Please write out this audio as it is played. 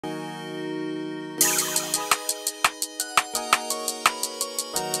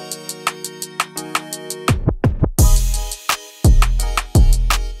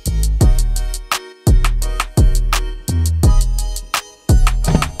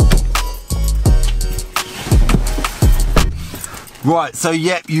Right, so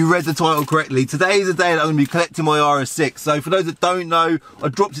yep, you read the title correctly. Today is the day that I'm going to be collecting my RS6. So for those that don't know, I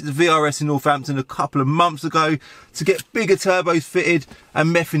dropped it to VRS in Northampton a couple of months ago to get bigger turbos fitted and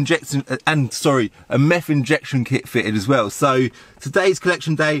a meth injection kit fitted as well. So today's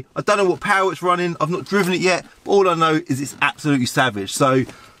collection day. I don't know what power it's running. I've not driven it yet. But all I know is it's absolutely savage. So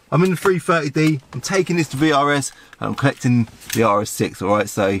I'm in the 330D. I'm taking this to VRS and I'm collecting the RS6. All right,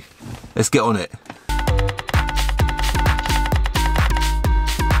 so let's get on it.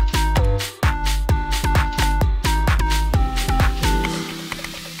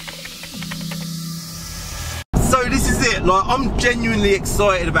 So this is it, like I'm genuinely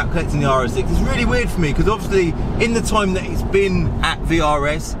excited about collecting the RS6. It's really weird for me because obviously in the time that it's been at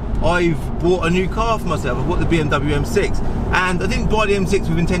VRS, I've bought a new car for myself. I bought the BMW M6 and I didn't buy the M6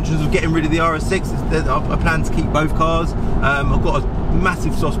 with intentions of getting rid of the RS6. I plan to keep both cars. I've got a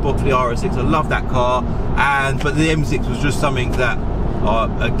massive soft spot for the RS6. I love that car, but the M6 was just something that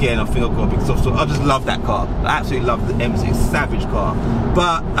again, I think I've got a big soft spot. I just love that car. I absolutely love the M6, savage car.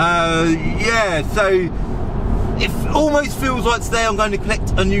 But yeah, so it almost feels like today I'm going to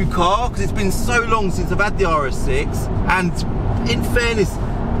collect a new car because it's been so long since I've had the RS6, and in fairness,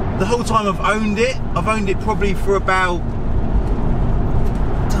 the whole time I've owned it probably for about,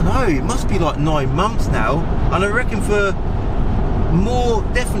 I don't know, it must be like 9 months now, and I reckon for more,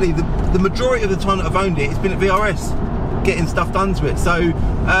 definitely the majority of the time that I've owned it, it's been at VRS getting stuff done to it. So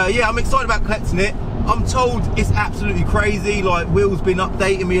yeah, I'm excited about collecting it. I'm told it's absolutely crazy, like Will's been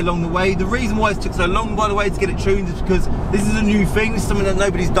updating me along the way. The reason why it took so long, by the way, to get it tuned is because this is a new thing. This is something that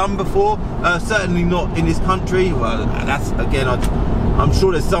nobody's done before, certainly not in this country. Well, that's, again, I'm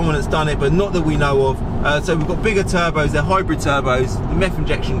sure there's someone that's done it, but not that we know of. So we've got bigger turbos, they're hybrid turbos, the meth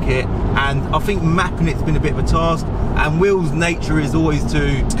injection kit, and I think mapping it's been a bit of a task, and Will's nature is always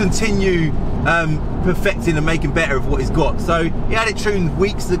to continue perfecting and making better of what he's got. So he had it tuned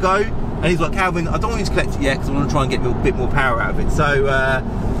weeks ago, and he's like, Calvin, I don't want you to collect it yet because I want to try and get a bit more power out of it. So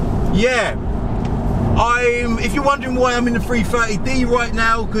yeah, if you're wondering why I'm in the 330D right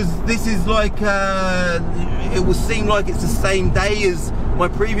now, because this is like, it will seem like it's the same day as my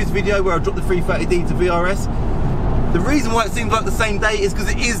previous video where I dropped the 330D to VRS. The reason why it seems like the same day is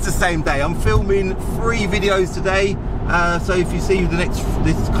because it is the same day. I'm filming 3 videos today. So if you see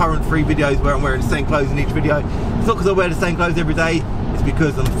this current 3 videos where I'm wearing the same clothes in each video, it's not because I wear the same clothes every day, it's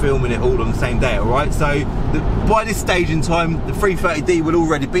because I'm filming it all on the same day, alright? So by this stage in time, the 330D will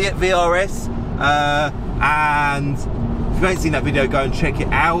already be at VRS, and if you ain't seen that video, go and check it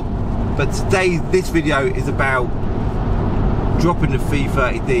out. But today, this video is about dropping the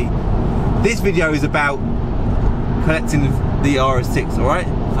 330D. This video is about collecting the RS6, alright?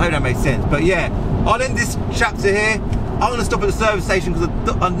 I hope that makes sense. But yeah, I'll end this chapter here. I'm gonna stop at the service station because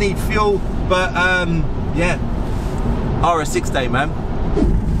I need fuel. But yeah, RS6 day, man.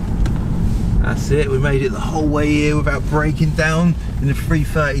 That's it. We made it the whole way here without breaking down in the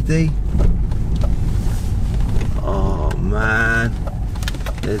 330D. Oh man,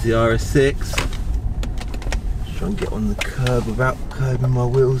 there's the RS6. Just try and get on the curb without curbing my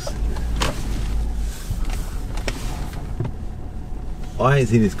wheels. I ain't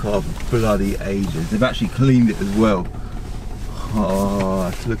seen this car for bloody ages. They've actually cleaned it as well. Oh,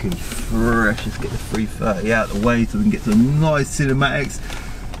 it's looking fresh. Let's get the 330 out of the way so we can get some nice cinematics.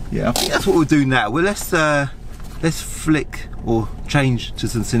 Yeah, I think that's what we'll do now. Well, let's flick or change to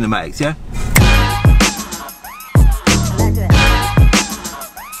some cinematics, yeah?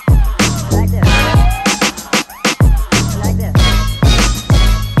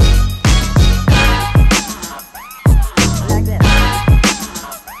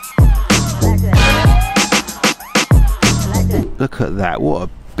 Look at that, what a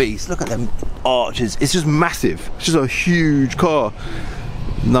beast. Look at them arches. It's just massive. It's just a huge car.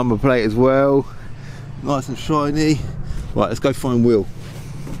 Number plate as well. Nice and shiny. Right, let's go find Will.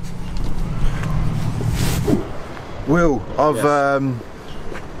 Will, I'm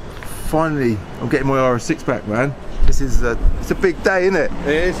getting my RS6 back, man. This is it's a big day, isn't it?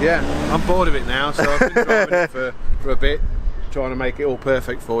 It is, yeah. I'm bored of it now, so I've been driving it for a bit, trying to make it all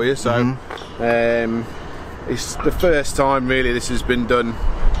perfect for you. So it's the first time really this has been done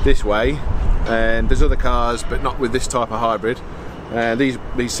this way, and there's other cars but not with this type of hybrid.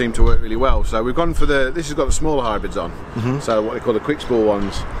 These seem to work really well, so we've gone for this has got the smaller hybrids on, so what they call the quick spool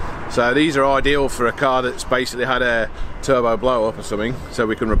ones. So these are ideal for a car that's basically had a turbo blow up or something, so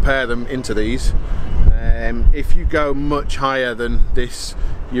we can repair them into these. If you go much higher than this,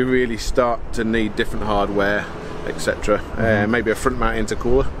 you really start to need different hardware, etc. Maybe a front mount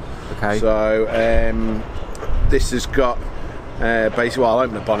intercooler. Okay. So this has got basically, well, I'll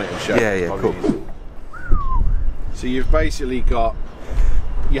open the bonnet and show you. Yeah, cool. So you've basically got,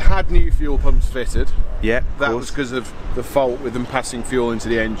 you had new fuel pumps fitted. Yeah, that was because of the fault with them passing fuel into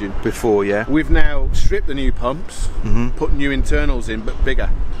the engine before. Yeah, we've now stripped the new pumps, put new internals in, but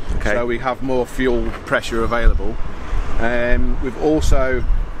bigger. Okay. So we have more fuel pressure available. We've also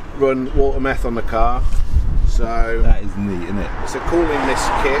run water meth on the car. So that is neat, isn't it? So cooling this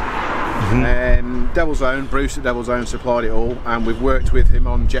kit. Devil's Own, Bruce at Devil's Own supplied it all, and we've worked with him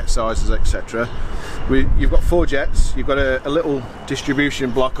on jet sizes, etc. You've got 4 jets, you've got a little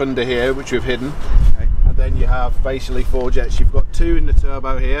distribution block under here which we've hidden, and then you have basically 4 jets. You've got 2 in the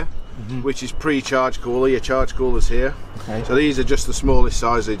turbo here, which is pre-charge cooler. Your charge cooler's here, so these are just the smallest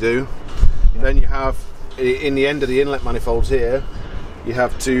size they do. Then you have, in the end of the inlet manifolds here, you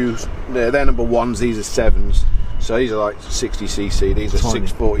have 2, they're number 1s, these are 7s. So these are like 60cc, these are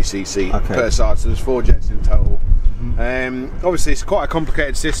 640cc per side, so there's 4 jets in total. Obviously it's quite a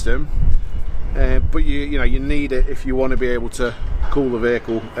complicated system, but you need it if you want to be able to cool the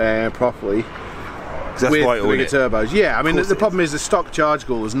vehicle properly. That's with the bigger turbos. Yeah, I mean the problem is the stock charge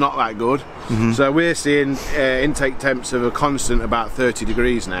cooler is not that good. So we're seeing intake temps of a constant about 30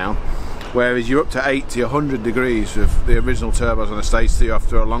 degrees now, whereas you're up to 80, 100 degrees with the original turbos on a stage 2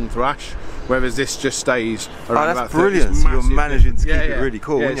 after a long thrash. Whereas this just stays around about 30. Brilliant. So you're managing to keep it really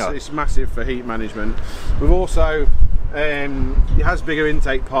cool, aren't you? It's massive for heat management. We've also, it has bigger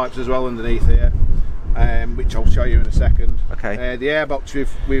intake pipes as well underneath here, which I'll show you in a second. Okay. The airbox,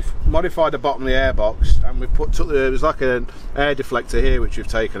 we've modified the bottom of the airbox, and we've there's like an air deflector here which we've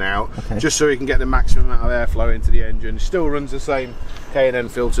taken out, just so we can get the maximum amount of airflow into the engine. It still runs the same K&N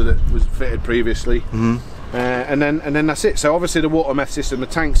filter that was fitted previously. And then that's it. So obviously the water meth system, the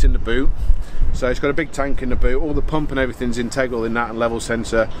tank's in the boot, so it's got a big tank in the boot. All the pump and everything's integral in that, and level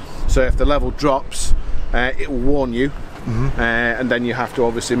sensor, so if the level drops it will warn you. And then you have to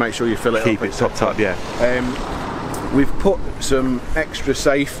obviously make sure you fill it up. Keep it topped up, yeah. We've put some extra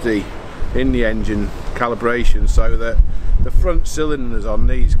safety in the engine calibration, so that the front cylinders on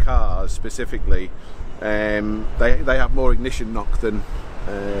these cars specifically, they have more ignition knock than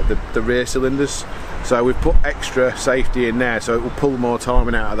the rear cylinders. So we've put extra safety in there, so it will pull more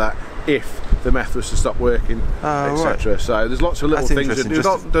timing out of that if the meth was to stop working, etc. So there's lots of little things. We've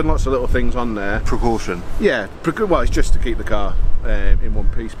done lots of little things on there. Precaution. Yeah, well, it's just to keep the car in one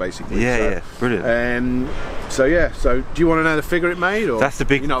piece, basically. Yeah, brilliant. So yeah, so do you want to know the figure it made? Or that's the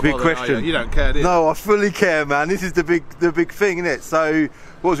big question. You don't care, do you? No, I fully care, man. This is the big thing, isn't it? So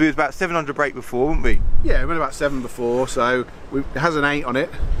what was we about 700 brake before, weren't we? Yeah, we went about 7 before. So it has an 8 on it.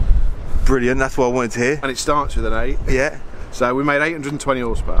 Brilliant. That's what I wanted to hear. And it starts with an 8. Yeah. So we made 820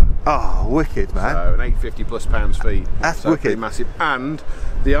 horsepower. Oh, wicked, man. So an 850 plus pounds-feet. That's wicked. Pretty massive. And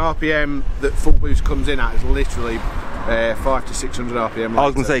the RPM that full boost comes in at is literally 500 to 600 RPM later. I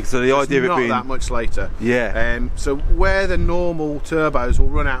was going to say, so the idea of it being not that much later. Yeah. So where the normal turbos will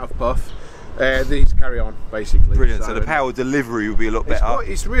run out of puff, these carry on, basically. Brilliant. So the power delivery will be a lot better.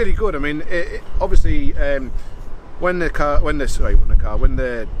 It's really good. I mean, obviously, when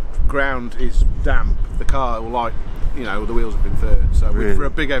the ground is damp, the car will, like, the wheels have been burnt. So really? For a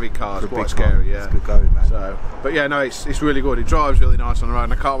big heavy car, it's quite scary. Yeah, it's good going, man. So, but yeah, no, it's really good. It drives really nice on the road,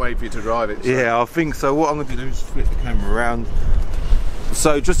 and I can't wait for you to drive it. So. Yeah, I think so. What I'm going to do is just flip the camera around.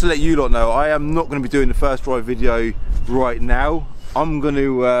 So just to let you lot know, I am not going to be doing the first drive video right now. I'm going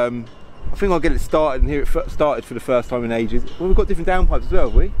to I think I'll get it started and hear it started for the first time in ages. Well, we've got different downpipes as well,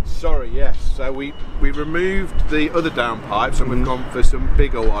 have we? Sorry, yes. So we removed the other downpipes and we've gone for some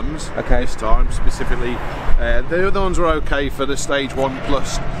bigger ones this time, specifically. The other ones were okay for the stage 1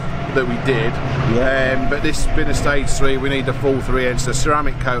 plus that we did, but this being a stage 3, we need the full 3-inch. They're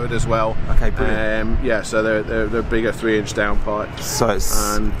ceramic coated as well. Okay, brilliant. Yeah, so they're bigger 3-inch downpipes. So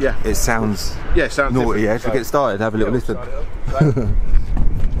it sounds naughty. Yeah, should we get started? Have a little listen.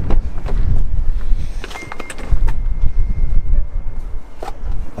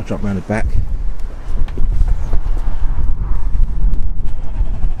 I'll drop round the back.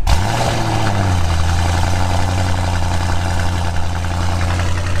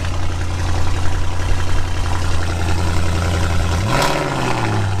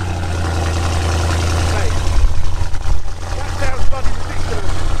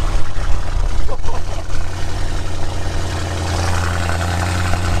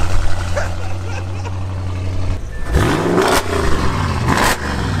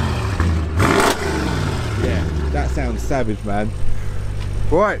 Savage, man.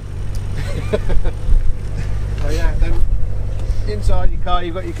 Right. So yeah, then inside your car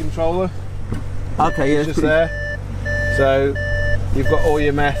you've got your controller. Okay, yeah, it's just there. So you've got all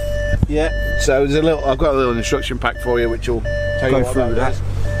your meth. Yeah. So there's I've got a little instruction pack for you, which will tell you what that is.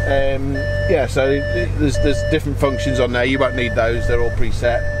 Yeah, so there's different functions on there. You won't need those; they're all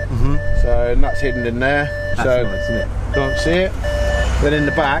preset. So, and that's hidden in there. That's so nice, isn't it? Don't see it. Then in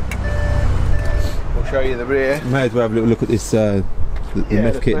the back, I'll show you the rear. May as well have a little look at this the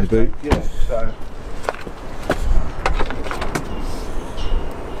meth kit in the boot. Yeah, so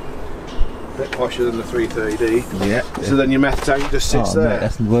a bit posher than the 330D. Yeah. So then your meth tank just sits there. Mate,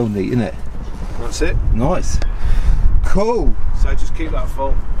 that's well neat, isn't it? That's it. Nice. Cool. So just keep that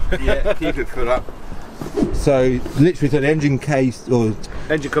full. Yeah, keep it full up. So literally, so the engine case or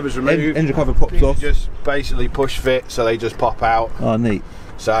engine cover's removed. Engine cover pops off. Just basically push fit, so they just pop out. Oh, neat.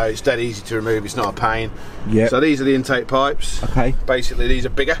 So it's dead easy to remove. It's not a pain. Yeah. So these are the intake pipes. Okay. Basically, these are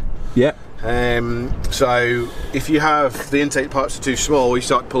bigger. Yeah. So if you have the intake pipes are too small, you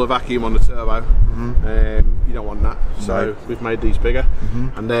start to pull a vacuum on the turbo. You don't want that. So we've made these bigger.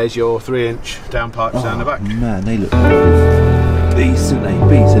 And there's your 3-inch downpipes down the back. Man, they look decent. They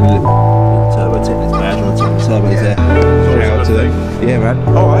decent. Little turbo Technics badge on the top of the turbos there. Shout out to them. Yeah, man.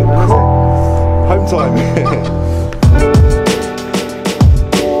 All right. Cool. Home time.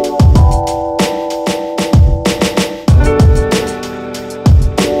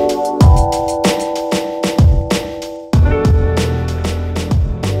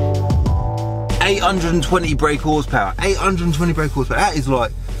 820 brake horsepower. 820 brake horsepower.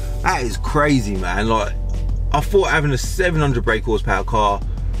 That is crazy, man. Like, I thought having a 700 brake horsepower car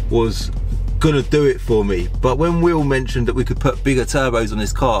was gonna do it for me, but when Will mentioned that we could put bigger turbos on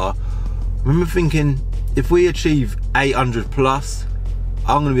this car, I remember thinking, if we achieve 800 plus,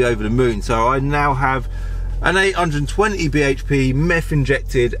 I'm gonna be over the moon. So I now have an 820 bhp meth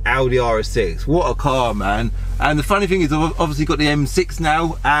injected Audi RS6. What a car, man. And the funny thing is, I've obviously got the M6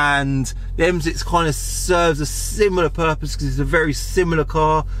 now, and the M6 kind of serves a similar purpose because it's a very similar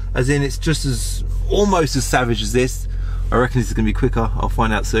car, as in it's just as almost as savage as this. I reckon this is going to be quicker. I'll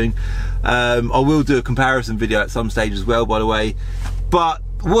find out soon. I will do a comparison video at some stage as well, by the way. But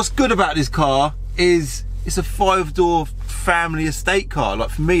what's good about this car is it's a 5-door family estate car.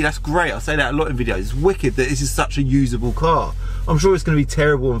 Like, for me, that's great. I say that a lot in videos. It's wicked that this is such a usable car. I'm sure it's going to be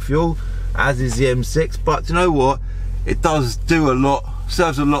terrible on fuel, as is the M6, but you know what? It does do a lot,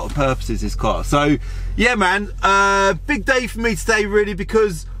 serves a lot of purposes, this car. So yeah, man, big day for me today, really,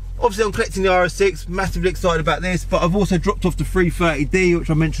 because obviously I'm collecting the RS6, massively excited about this, but I've also dropped off the 330D, which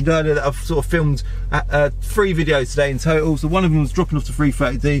I mentioned earlier, that I've sort of filmed 3 videos today in total. So one of them was dropping off the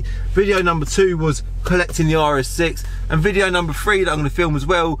 330D, video number 2 was collecting the RS6, and video number 3 that I'm going to film as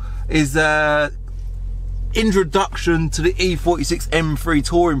well is introduction to the E46 M3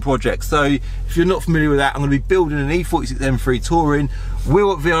 Touring project. So if you're not familiar with that, I'm going to be building an E46 M3 Touring.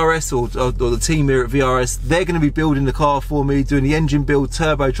 We're at VRS, or the team here at VRS, they're going to be building the car for me, doing the engine build,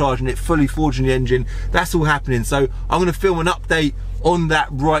 turbocharging it, fully forging the engine. That's all happening. So I'm going to film an update on that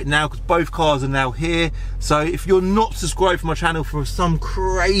right now, because both cars are now here. So if you're not subscribed to my channel for some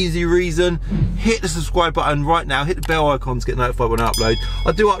crazy reason, hit the subscribe button right now, hit the bell icon to get notified when I upload.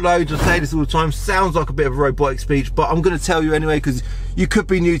 I do upload, I say this all the time, sounds like a bit of a robotic speech, but I'm going to tell you anyway, because you could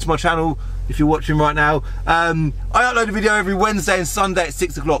be new to my channel if you're watching right now. I upload a video every Wednesday and Sunday at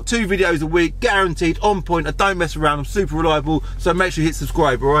 6 o'clock, 2 videos a week, guaranteed, on point. I don't mess around, I'm super reliable, so make sure you hit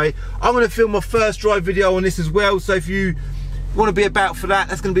subscribe, all right? I'm going to film my first drive video on this as well, so if you want to be about for that,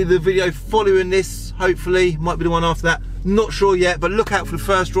 that's going to be the video following this, hopefully. Might be the one after that, not sure yet, but look out for the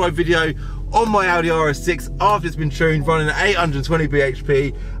first drive video on my Audi RS6 after it's been tuned, running at 820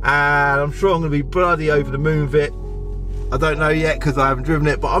 bhp, and I'm sure I'm going to be bloody over the moon with it. I don't know yet because I haven't driven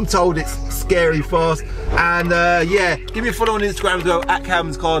it, but I'm told it's scary fast. And yeah, give me a follow on Instagram as well, at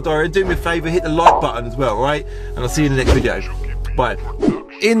Calvin's Car Diary, and do me a favour, hit the like button as well, right? And I'll see you in the next video. Bye.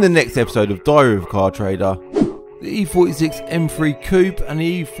 In the next episode of Diary of a Car Trader, the E46 M3 Coupe and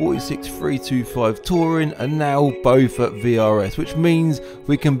the E46 325 Touring are now both at VRS, which means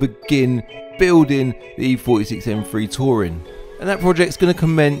we can begin building the E46 M3 Touring. And that project's going to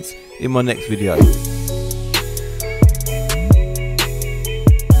commence in my next video.